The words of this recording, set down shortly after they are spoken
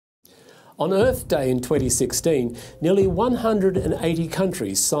On Earth Day in 2016, nearly 180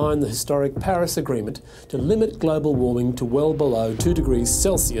 countries signed the historic Paris Agreement to limit global warming to well below 2 degrees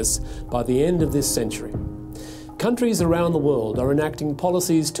Celsius by the end of this century. Countries around the world are enacting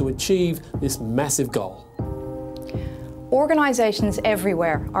policies to achieve this massive goal. Organisations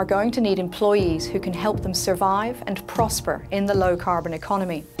everywhere are going to need employees who can help them survive and prosper in the low-carbon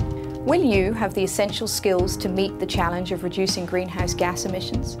economy. Will you have the essential skills to meet the challenge of reducing greenhouse gas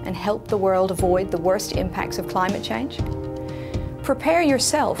emissions and help the world avoid the worst impacts of climate change? Prepare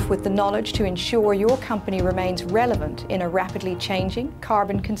yourself with the knowledge to ensure your company remains relevant in a rapidly changing,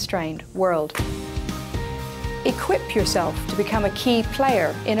 carbon-constrained world. Equip yourself to become a key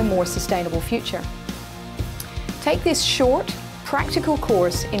player in a more sustainable future. Take this short, practical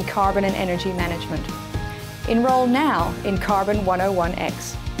course in carbon and energy management. Enroll now in Carbon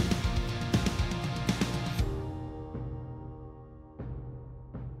 101X.